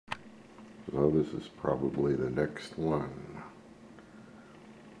So this is probably the next one.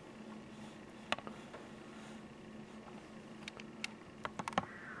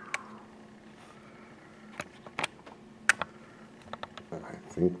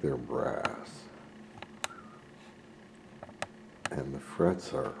 I think they're brass. And the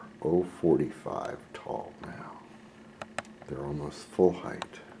frets are 0.45 tall now. They're almost full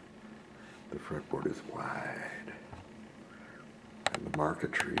height. The fretboard is wide. And the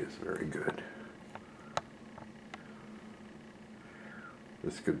marquetry is very good.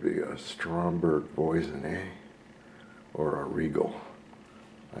 This could be a Stromberg Voisinet or a Regal,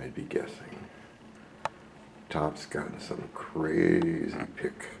 I'd be guessing. Top's got some crazy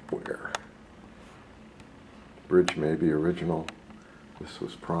pick wear. Bridge may be original. This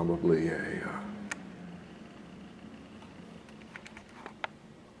was probably a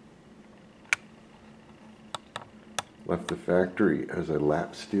left the factory as a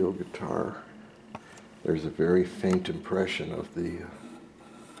lap steel guitar. There's a very faint impression of the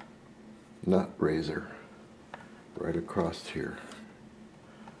nut razor right across here.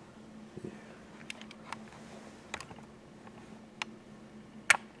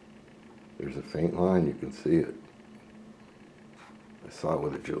 There's a faint line, you can see it. I saw it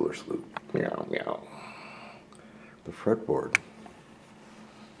with a jeweler's loop. Meow, meow. The fretboard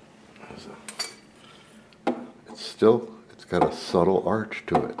is it's got a subtle arch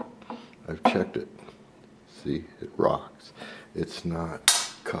to it. I've checked it. See, it rocks. It's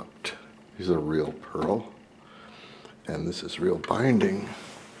not cupped. These are real pearl. And this is real binding.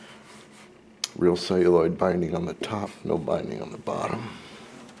 Real celluloid binding on the top, no binding on the bottom.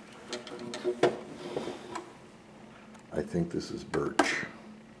 I think this is birch.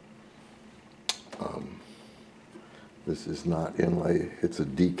 This is not inlay, it's a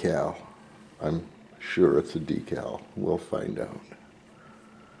decal. I'm sure it's a decal. We'll find out.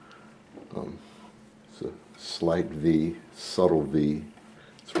 It's a slight V, subtle V.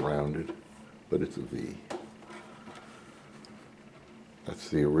 It's rounded, but it's a V. That's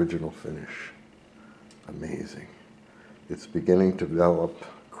the original finish. Amazing. It's beginning to develop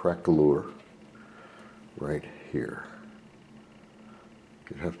craquelure right here.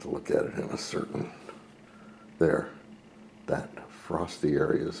 You'd have to look at it in a certain, there, that frosty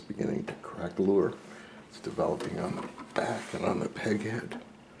area is beginning to craquelure. It's developing on the back and on the peg head.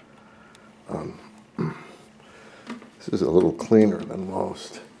 This is a little cleaner than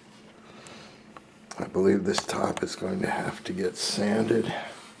most. I believe this top is going to have to get sanded.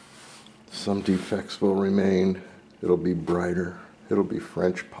 Some defects will remain. It'll be brighter. It'll be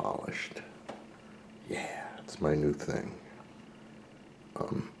French polished. Yeah, it's my new thing.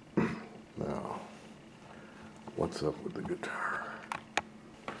 Now, what's up with the guitar?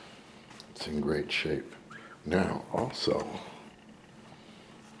 It's in great shape. Now, also,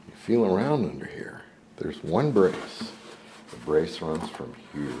 you feel around under here. There's one brace. The brace runs from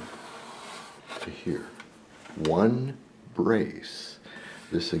here to here. One brace.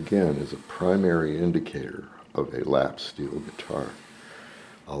 This, again, is a primary indicator of a lap steel guitar.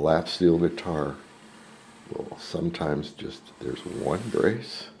 A lap steel guitar will sometimes just, there's one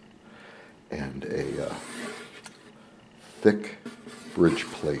brace and a thick bridge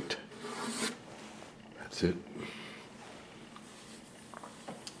plate. That's it.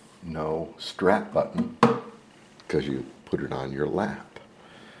 No strap button, because you put it on your lap.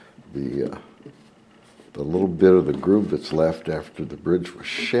 The little bit of the groove that's left after the bridge was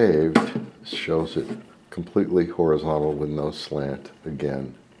shaved shows it completely horizontal with no slant.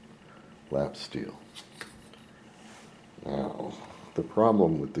 Again, lap steel. Now, the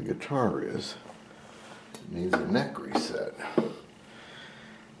problem with the guitar is it needs a neck reset.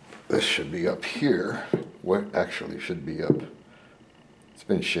 This should be up here. What actually should be up? It's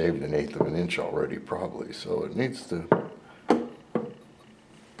been shaved 1/8 of an inch already, probably, so it needs to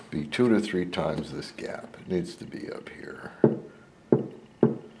be 2 to 3 times this gap. It needs to be up here.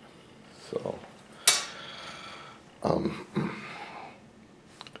 So,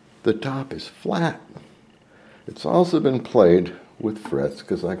 the top is flat. It's also been played with frets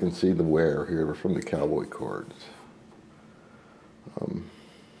because I can see the wear here from the cowboy chords.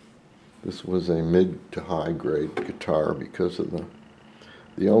 This was a mid to high grade guitar because of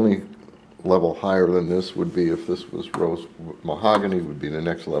the only level higher than this would be if this was mahogany would be the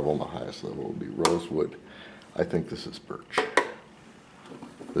next level, and the highest level would be rosewood. I think this is birch.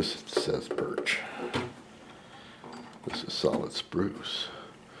 This says birch. This is solid spruce.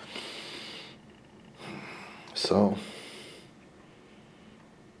 So,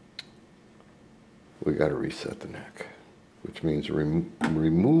 we got to reset the neck, which means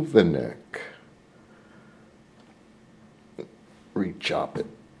remove the neck, re-chop it,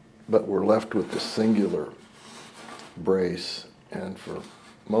 but we're left with the singular brace, and for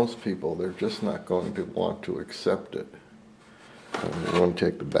most people, they're just not going to want to accept it. You want to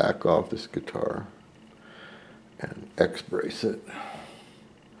take the back off this guitar and X-brace it.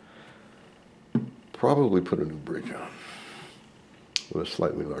 Probably put a new bridge on with a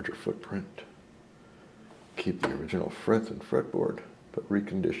slightly larger footprint. Keep the original frets and fretboard, but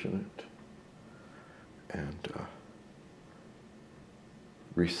recondition it. And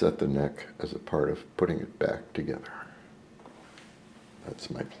reset the neck as a part of putting it back together. That's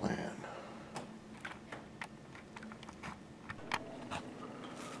my plan.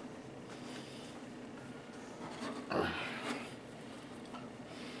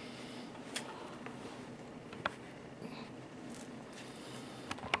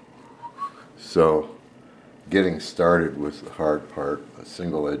 So, getting started was the hard part. A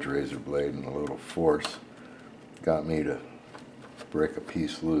single edge razor blade and a little force got me to break a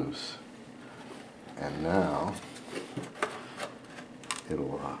piece loose. And now,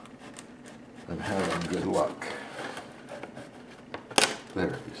 I'm having good luck. There,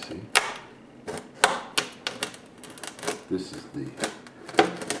 you see? This is the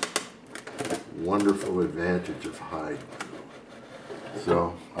wonderful advantage of hide glue.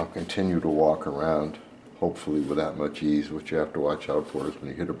 So I'll continue to walk around, hopefully with that much ease. What you have to watch out for is when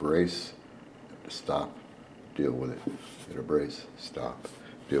you hit a brace, you have to stop, deal with it. Hit a brace, stop,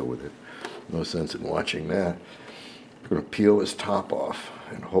 deal with it. No sense in watching that. I'm going to peel this top off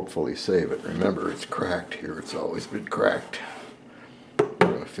and hopefully save it. Remember, it's cracked here. It's always been cracked. We're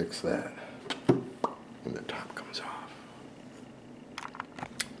going to fix that when the top comes off.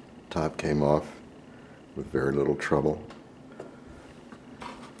 Top came off with very little trouble.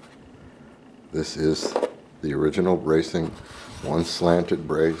 This is the original bracing, one slanted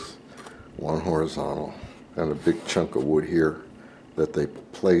brace, one horizontal, and a big chunk of wood here that they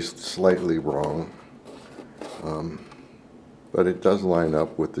placed slightly wrong. But it does line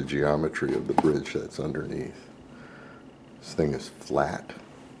up with the geometry of the bridge that's underneath. This thing is flat.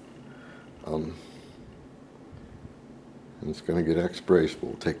 And it's going to get X-braced.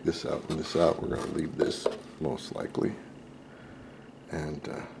 We'll take this out and this out. We're going to leave this, most likely. And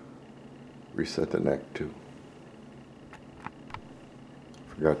reset the neck, too.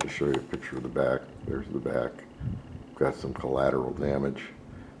 Forgot to show you a picture of the back. There's the back. Got some collateral damage.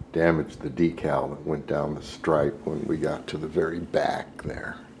 Damaged the decal that went down the stripe when we got to the very back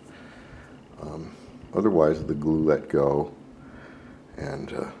there. Otherwise, the glue let go,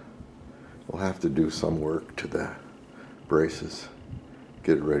 and we'll have to do some work to the braces,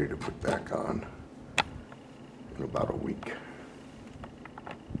 get it ready to put back on in about a week.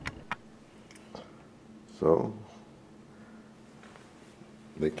 So,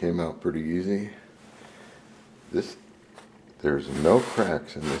 they came out pretty easy. There's no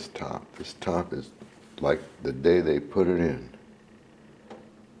cracks in this top. This top is like the day they put it in.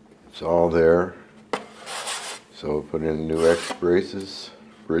 It's all there. So put in new X braces,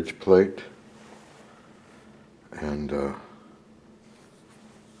 bridge plate, and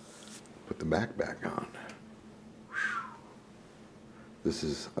put the back on.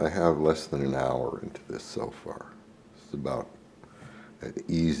 I have less than an hour into this so far. It's about an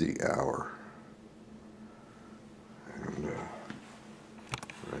easy hour. And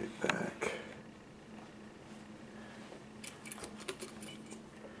right back.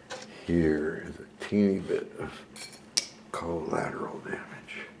 Here is a teeny bit of collateral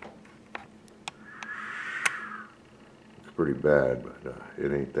damage. It's pretty bad, but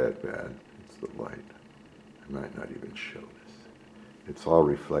it ain't that bad. It's the light. I might not even show this. It's all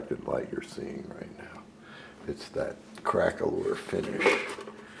reflected light you're seeing right now. It's that crackle finish.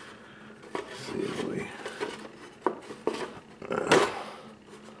 See, really.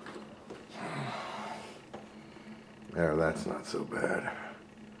 There, that's not so bad.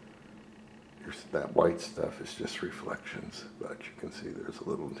 That white stuff is just reflections, but you can see there's a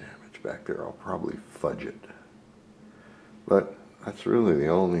little damage back there. I'll probably fudge it. But that's really the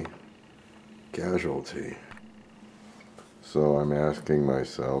only casualty. So I'm asking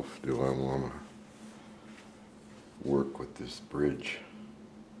myself, do I want to work with this bridge?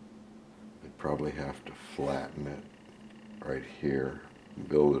 I'd probably have to flatten it right here,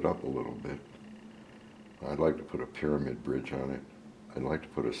 build it up a little bit. I'd like to put a pyramid bridge on it. I'd like to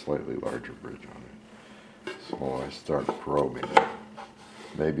put a slightly larger bridge on it. So I start probing it.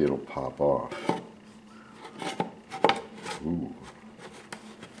 Maybe it'll pop off. Ooh.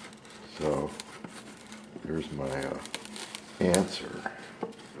 So here's my answer.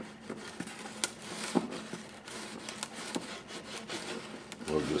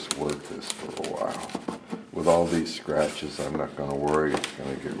 We'll just work this for a while. With all these scratches, I'm not going to worry, it's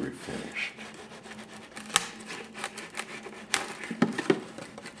going to get refinished.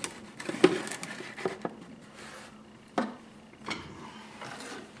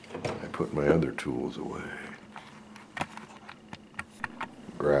 I put my other tools away.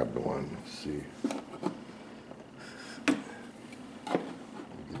 Grabbed one, see. Get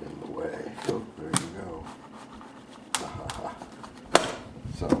in the way. Oh, there you go.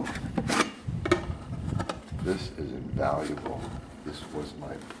 So, this is invaluable. This was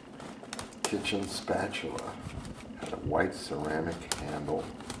my kitchen spatula. Had a white ceramic handle.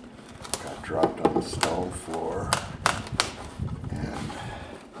 Got dropped on the stone floor. And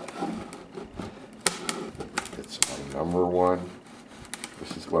it's my number one.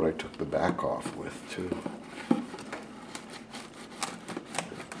 This is what I took the back off with, too.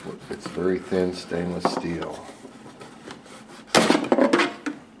 It's very thin stainless steel.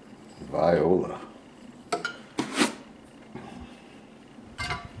 Viola.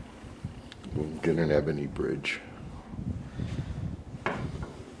 We'll get an ebony bridge.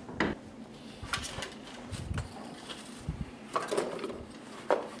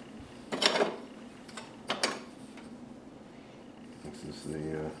 This is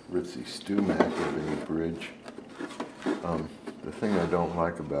the Ritzy Stumac ebony bridge. The thing I don't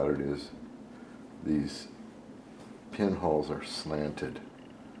like about it is these pinholes are slanted.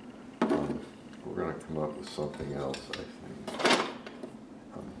 We're going to come up with something else, I think.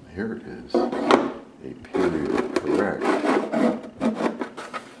 Here it is, a period correct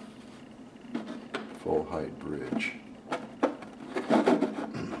full height bridge.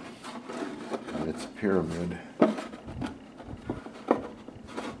 And it's a pyramid.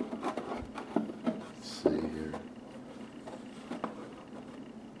 Let's see here.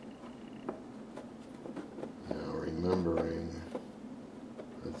 Now remembering,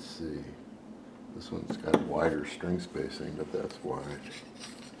 let's see. This one's got wider string spacing, but that's wide.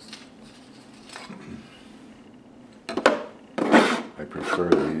 I prefer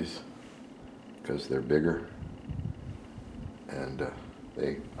these because they're bigger, and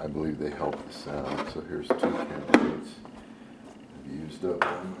I believe they help the sound. So here's two candidates. I've used up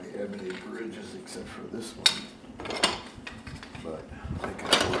all my ebony bridges except for this one, but I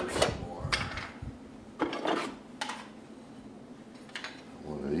can order some more.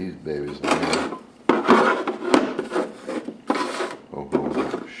 One of these babies in here. Oh,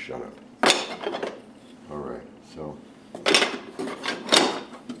 shut up. All right, so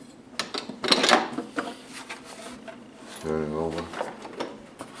turning over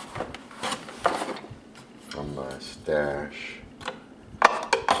from my stash. We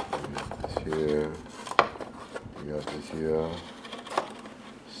got this here. We got this here.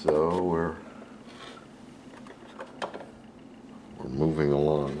 So we're moving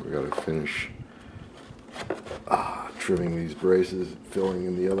along. We got to finish trimming these braces, filling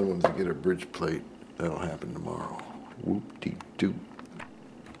in the other ones to get a bridge plate. That'll happen tomorrow. Whoop-de-doop.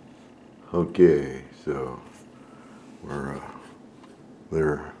 Okay, so we're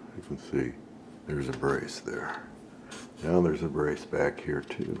there. You can see there's a brace there. Now there's a brace back here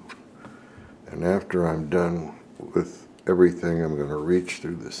too. And after I'm done with everything, I'm going to reach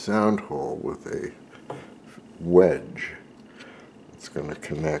through the sound hole with a wedge. It's going to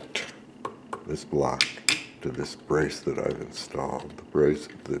connect this block to this brace that I've installed.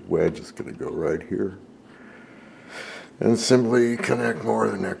 The wedge is going to go right here and simply connect more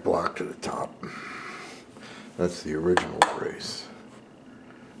of the neck block to the top. That's the original brace.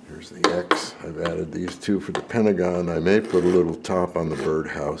 Here's the X. I've added these two for the pentagon. I may put a little top on the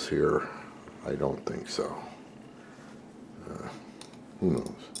birdhouse here. I don't think so. Who knows?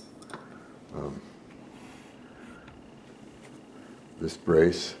 This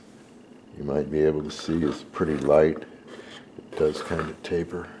brace, you might be able to see, is pretty light. It does kind of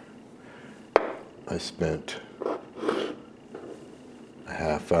taper. I spent a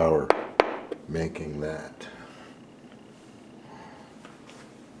half hour making that.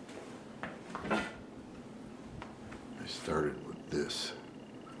 I started with this.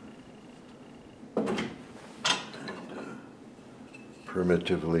 And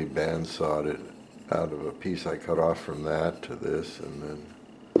primitively bandsawed it out of a piece I cut off from that to this, and then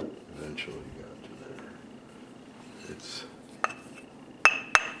eventually got to there. It's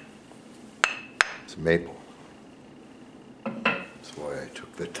maple. That's why I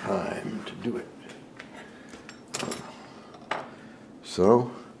took the time to do it.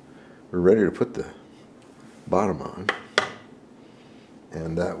 So we're ready to put the bottom on,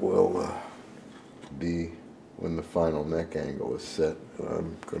 and that will be when the final neck angle is set.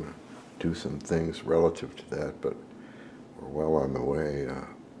 I'm going to do some things relative to that, but we're well on the way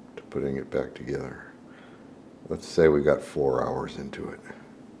to putting it back together. Let's say we got 4 hours into it.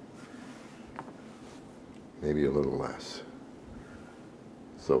 Maybe a little less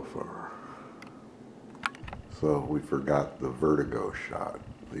so far. So we forgot the vertigo shot.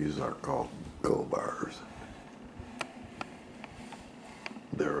 These are called bill bars.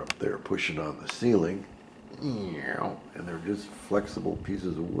 They're up there pushing on the ceiling, and they're just flexible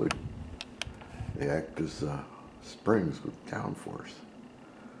pieces of wood. They act as springs with downforce.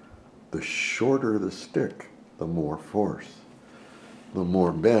 The shorter the stick, the more force. The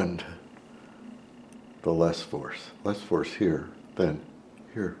more bend, the less force. Less force here than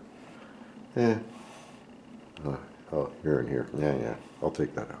here. Oh, here and here. Yeah, I'll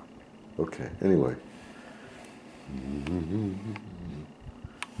take that out. Okay, anyway.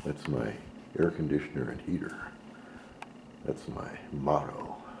 That's my air conditioner and heater. That's my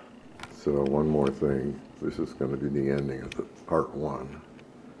motto. So one more thing. This is going to be the ending of the part 1.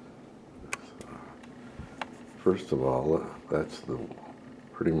 First of all, that's the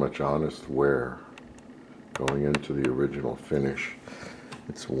pretty much honest wear going into the original finish.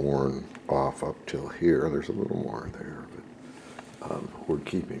 It's worn off up till here. There's a little more there, but we're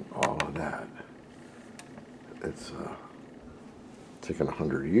keeping all of that. It's taken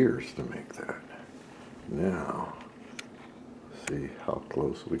 100 years to make that. Now, see how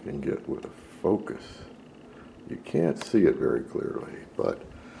close we can get with a focus. You can't see it very clearly, but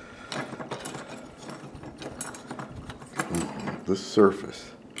this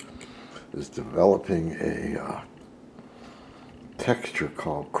surface is developing a texture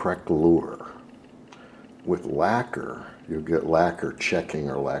called craquelure. With lacquer, you'll get lacquer checking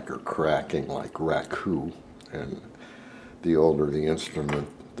or lacquer cracking like raku, and the older the instrument,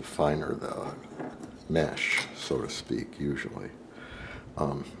 the finer the mesh, so to speak, usually.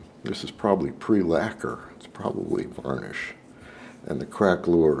 This is probably pre-lacquer. It's probably varnish. And the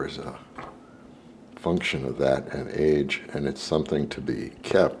craquelure is a function of that and age, and it's something to be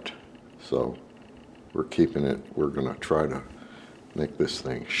kept. So we're keeping it. We're going to try to make this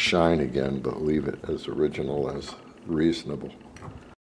thing shine again, but leave it as original as reasonable.